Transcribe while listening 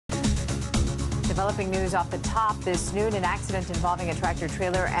Developing news off the top this noon, an accident involving a tractor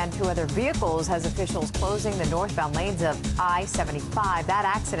trailer and two other vehicles has officials closing the northbound lanes of I-75. That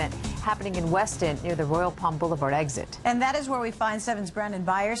accident happening in Weston near the Royal Palm Boulevard exit. And that is where we find 7's Brandon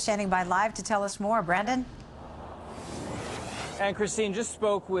Byers standing by live to tell us more. Brandon? And Christine just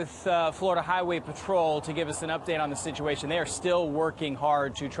spoke with Florida Highway Patrol to give us an update on the situation. They are still working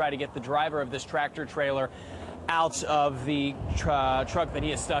hard to try to get the driver of this tractor trailer out of the truck that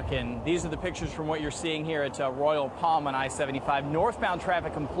he is stuck in. These are the pictures from what you're seeing here at Royal Palm on I-75. Northbound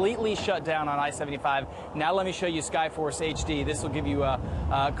traffic completely shut down on I-75. Now let me show you Skyforce HD. This will give you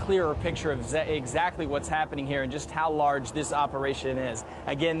a clearer picture of exactly what's happening here and just how large this operation is.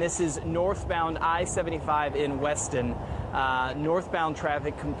 Again, this is northbound I-75 in Weston. Northbound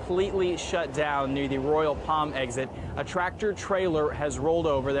traffic completely shut down near the Royal Palm exit. A tractor trailer has rolled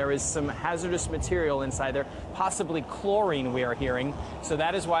over. There is some hazardous material inside there, possibly chlorine, we are hearing. So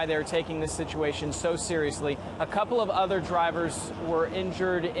that is why they're taking this situation so seriously. A couple of other drivers were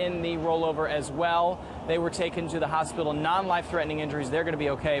injured in the rollover as well. They were taken to the hospital, non-life-threatening injuries. They're going to be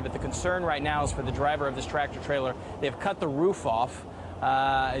okay, but the concern right now is for the driver of this tractor trailer. They've cut the roof off.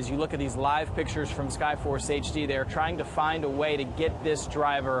 As you look at these live pictures from Skyforce HD, they're trying to find a way to get this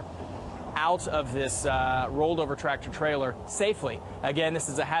driver out of this rolled over tractor trailer safely. Again, this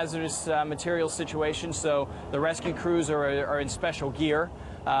is a hazardous material situation, so the rescue crews are in special gear.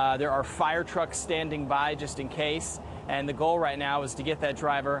 There are fire trucks standing by just in case, and the goal right now is to get that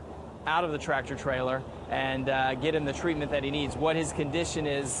driver out of the tractor trailer and get him the treatment that he needs. What his condition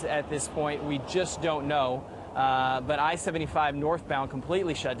is at this point, we just don't know. But I-75 northbound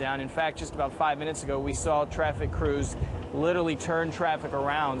completely shut down. In fact, just about 5 minutes ago, we saw traffic crews literally turn traffic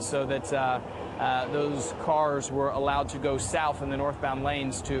around so that those cars were allowed to go south in the northbound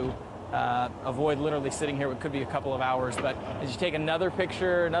lanes to avoid literally sitting here what could be a couple of hours. But as you take another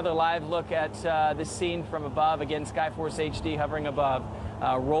picture, another live look at this scene from above, again, Skyforce HD hovering above,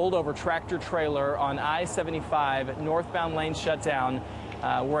 rolled over tractor trailer on I-75, northbound lane shut down.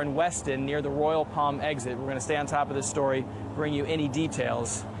 We're in Weston near the Royal Palm exit. We're going to stay on top of this story, bring you any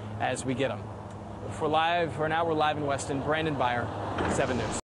details as we get them. For now, we're live in Weston. Brandon Byers, 7 News.